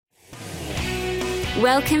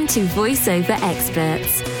Welcome to VoiceOver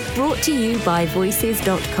Experts, brought to you by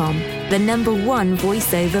Voices.com, the #1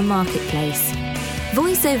 voiceover marketplace.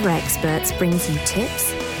 VoiceOver Experts brings you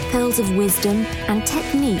tips, pearls of wisdom, and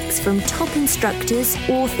techniques from top instructors,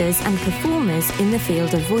 authors, and performers in the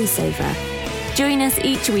field of voiceover. Join us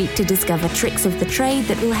each week to discover tricks of the trade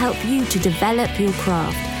that will help you to develop your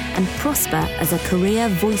craft and prosper as a career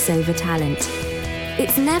voiceover talent.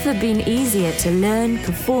 It's never been easier to learn,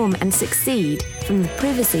 perform, and succeed from the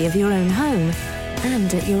privacy of your own home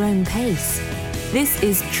and at your own pace. This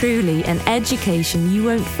is truly an education you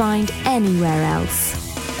won't find anywhere else.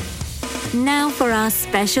 Now for our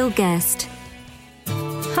special guest.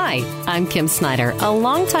 Hi, I'm Kim Snyder, a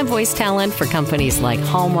longtime voice talent for companies like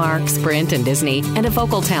Hallmark, Sprint, and Disney, and a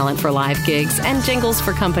vocal talent for live gigs and jingles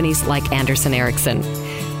for companies like Anderson Erickson.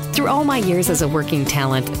 Through all my years as a working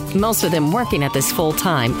talent, most of them working at this full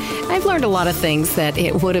time, I've learned a lot of things that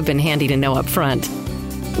it would have been handy to know up front.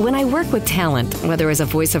 When I work with talent, whether as a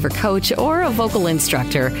voiceover coach or a vocal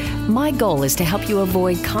instructor, my goal is to help you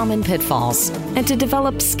avoid common pitfalls and to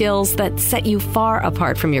develop skills that set you far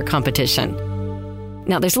apart from your competition.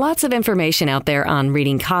 Now, there's lots of information out there on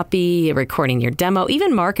reading copy, recording your demo,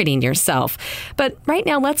 even marketing yourself. But right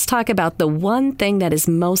now, let's talk about the one thing that is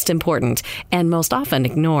most important and most often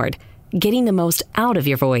ignored: getting the most out of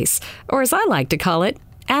your voice, or as I like to call it,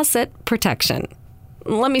 asset protection.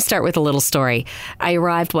 Let me start with a little story. I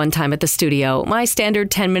arrived one time at the studio, my standard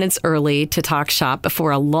 10 minutes early to talk shop before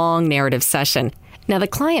a long narrative session. Now, the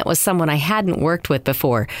client was someone I hadn't worked with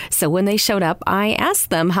before, so when they showed up, I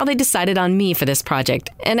asked them how they decided on me for this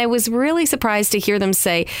project, and I was really surprised to hear them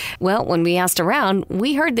say, well, when we asked around,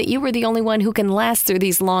 we heard that you were the only one who can last through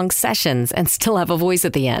these long sessions and still have a voice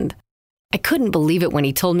at the end. I couldn't believe it when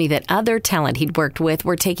he told me that other talent he'd worked with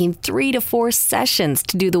were taking 3 to 4 sessions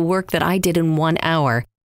to do the work that I did in 1 hour.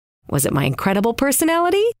 Was it my incredible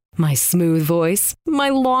personality? My smooth voice? My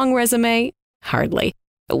long resume? Hardly.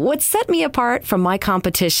 What set me apart from my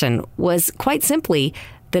competition was, quite simply,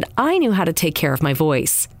 that I knew how to take care of my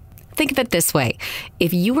voice. Think of it this way.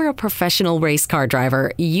 If you were a professional race car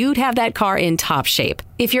driver, you'd have that car in top shape.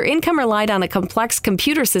 If your income relied on a complex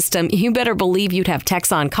computer system, you better believe you'd have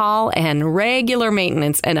techs on call and regular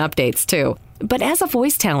maintenance and updates too. But as a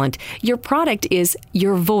voice talent, your product is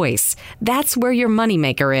your voice. That's where your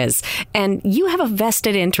moneymaker is. And you have a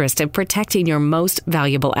vested interest in protecting your most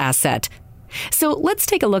valuable asset. So let's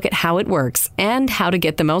take a look at how it works and how to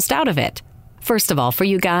get the most out of it. First of all, for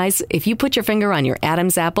you guys, if you put your finger on your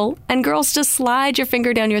Adam's apple, and girls, just slide your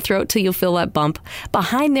finger down your throat till you feel that bump,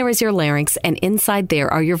 behind there is your larynx, and inside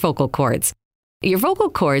there are your vocal cords. Your vocal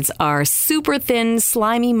cords are super thin,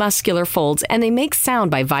 slimy, muscular folds, and they make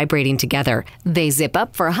sound by vibrating together. They zip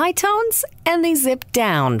up for high tones, and they zip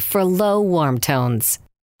down for low, warm tones.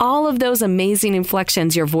 All of those amazing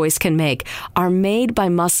inflections your voice can make are made by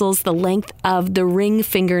muscles the length of the ring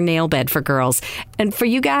finger nail bed for girls, and for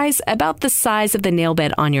you guys, about the size of the nail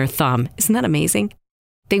bed on your thumb. Isn't that amazing?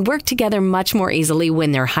 They work together much more easily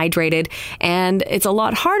when they're hydrated, and it's a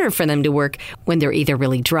lot harder for them to work when they're either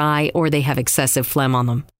really dry or they have excessive phlegm on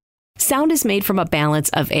them. Sound is made from a balance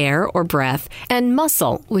of air or breath and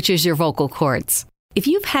muscle, which is your vocal cords. If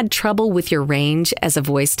you've had trouble with your range as a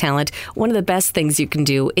voice talent, one of the best things you can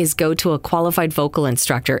do is go to a qualified vocal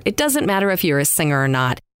instructor. It doesn't matter if you're a singer or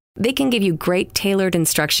not. They can give you great tailored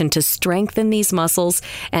instruction to strengthen these muscles,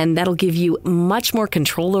 and that'll give you much more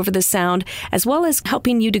control over the sound, as well as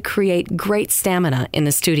helping you to create great stamina in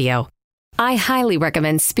the studio. I highly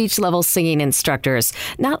recommend Speech Level Singing instructors,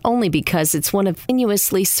 not only because it's one of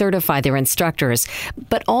continuously certify their instructors,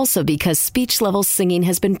 but also because Speech Level Singing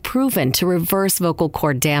has been proven to reverse vocal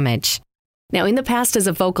cord damage. Now, in the past as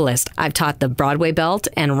a vocalist, I've taught the Broadway belt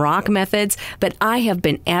and rock methods, but I have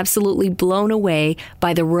been absolutely blown away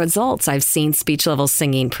by the results I've seen Speech Level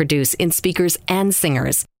Singing produce in speakers and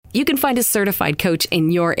singers. You can find a certified coach in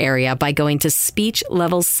your area by going to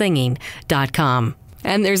speechlevelsinging.com.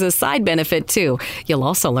 And there's a side benefit, too. You'll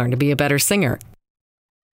also learn to be a better singer.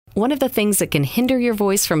 One of the things that can hinder your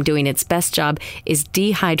voice from doing its best job is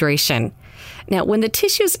dehydration. Now, when the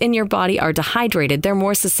tissues in your body are dehydrated, they're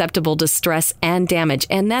more susceptible to stress and damage,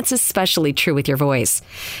 and that's especially true with your voice.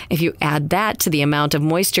 If you add that to the amount of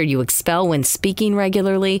moisture you expel when speaking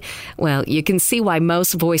regularly, well, you can see why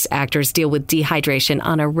most voice actors deal with dehydration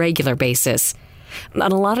on a regular basis. And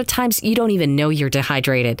a lot of times you don't even know you're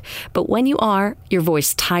dehydrated. But when you are, your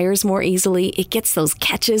voice tires more easily. It gets those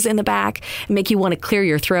catches in the back, make you want to clear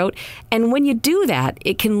your throat. And when you do that,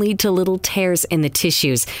 it can lead to little tears in the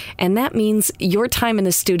tissues. And that means your time in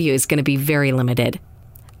the studio is going to be very limited.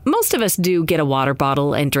 Most of us do get a water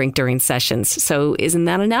bottle and drink during sessions. So isn't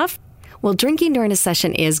that enough? Well, drinking during a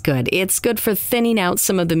session is good. It's good for thinning out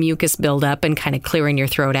some of the mucus buildup and kind of clearing your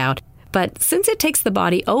throat out. But since it takes the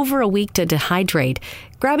body over a week to dehydrate,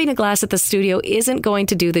 grabbing a glass at the studio isn't going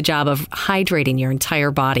to do the job of hydrating your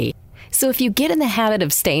entire body. So if you get in the habit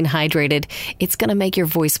of staying hydrated, it's going to make your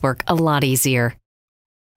voice work a lot easier.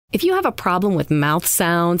 If you have a problem with mouth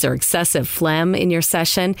sounds or excessive phlegm in your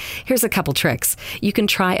session, here's a couple tricks. You can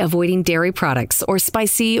try avoiding dairy products or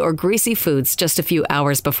spicy or greasy foods just a few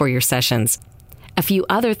hours before your sessions. A few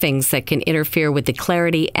other things that can interfere with the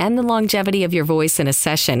clarity and the longevity of your voice in a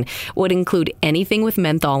session would include anything with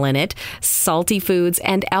menthol in it, salty foods,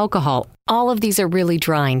 and alcohol. All of these are really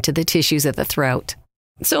drying to the tissues of the throat.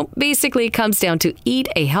 So basically, it comes down to eat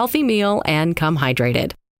a healthy meal and come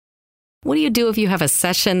hydrated. What do you do if you have a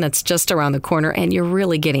session that's just around the corner and you're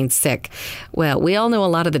really getting sick? Well, we all know a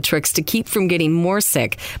lot of the tricks to keep from getting more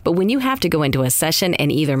sick, but when you have to go into a session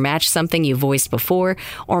and either match something you voiced before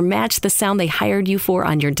or match the sound they hired you for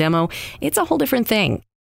on your demo, it's a whole different thing.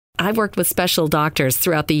 I've worked with special doctors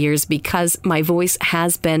throughout the years because my voice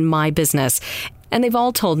has been my business. And they've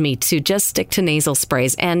all told me to just stick to nasal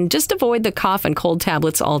sprays and just avoid the cough and cold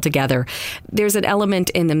tablets altogether. There's an element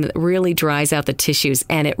in them that really dries out the tissues,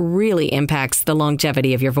 and it really impacts the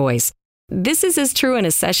longevity of your voice. This is as true in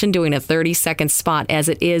a session doing a 30-second spot as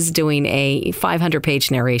it is doing a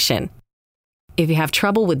 500-page narration. If you have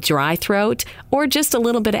trouble with dry throat or just a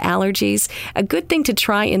little bit of allergies, a good thing to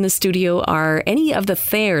try in the studio are any of the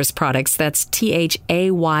Thayers products. That's Thayers.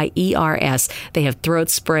 They have throat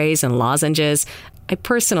sprays and lozenges. I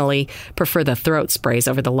personally prefer the throat sprays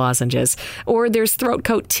over the lozenges. Or there's Throat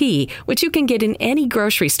Coat Tea, which you can get in any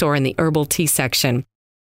grocery store in the herbal tea section.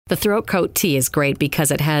 The Throat Coat Tea is great because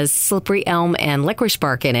it has slippery elm and licorice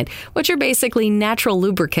bark in it, which are basically natural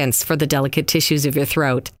lubricants for the delicate tissues of your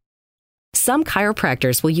throat. Some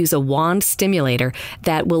chiropractors will use a wand stimulator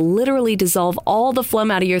that will literally dissolve all the phlegm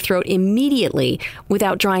out of your throat immediately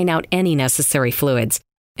without drying out any necessary fluids.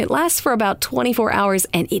 It lasts for about 24 hours,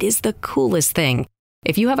 and it is the coolest thing.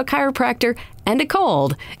 If you have a chiropractor and a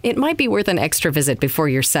cold, it might be worth an extra visit before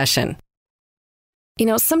your session. You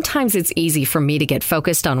know, sometimes it's easy for me to get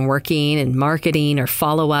focused on working and marketing or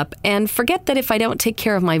follow-up and forget that if I don't take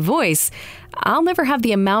care of my voice, I'll never have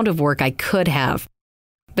the amount of work I could have.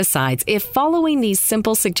 Besides, if following these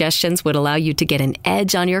simple suggestions would allow you to get an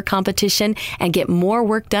edge on your competition and get more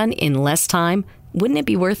work done in less time, wouldn't it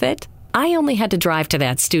be worth it? I only had to drive to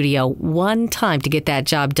that studio one time to get that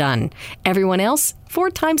job done. Everyone else, 4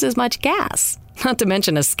 times as much gas, not to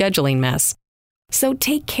mention a scheduling mess. So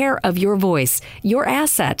take care of your voice, your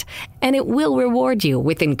asset, and it will reward you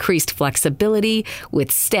with increased flexibility,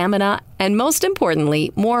 with stamina, and most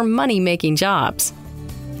importantly, more money-making jobs.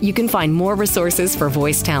 You can find more resources for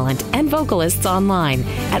voice talent and vocalists online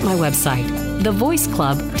at my website,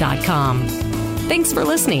 thevoiceclub.com. Thanks for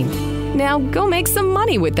listening. Now go make some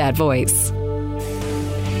money with that voice.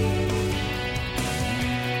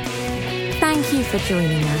 Thank you for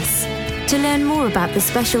joining us. To learn more about the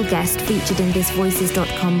special guest featured in this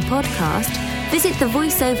Voices.com podcast, visit the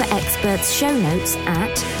VoiceOver Experts show notes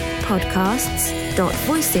at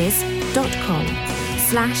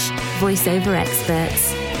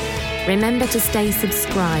podcasts.voices.com/voiceoverexperts. Remember to stay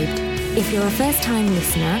subscribed. If you're a first-time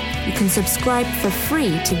listener, you can subscribe for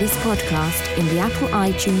free to this podcast in the Apple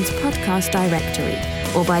iTunes podcast directory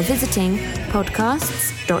or by visiting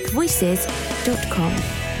podcasts.voices.com.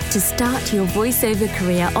 To start your voiceover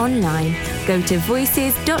career online, go to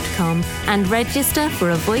voices.com and register for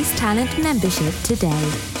a Voice Talent membership today.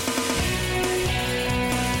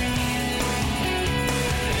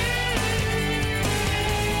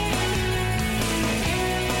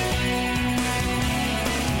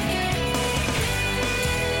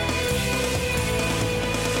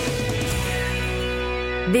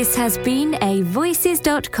 This has been a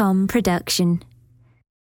Voices.com production.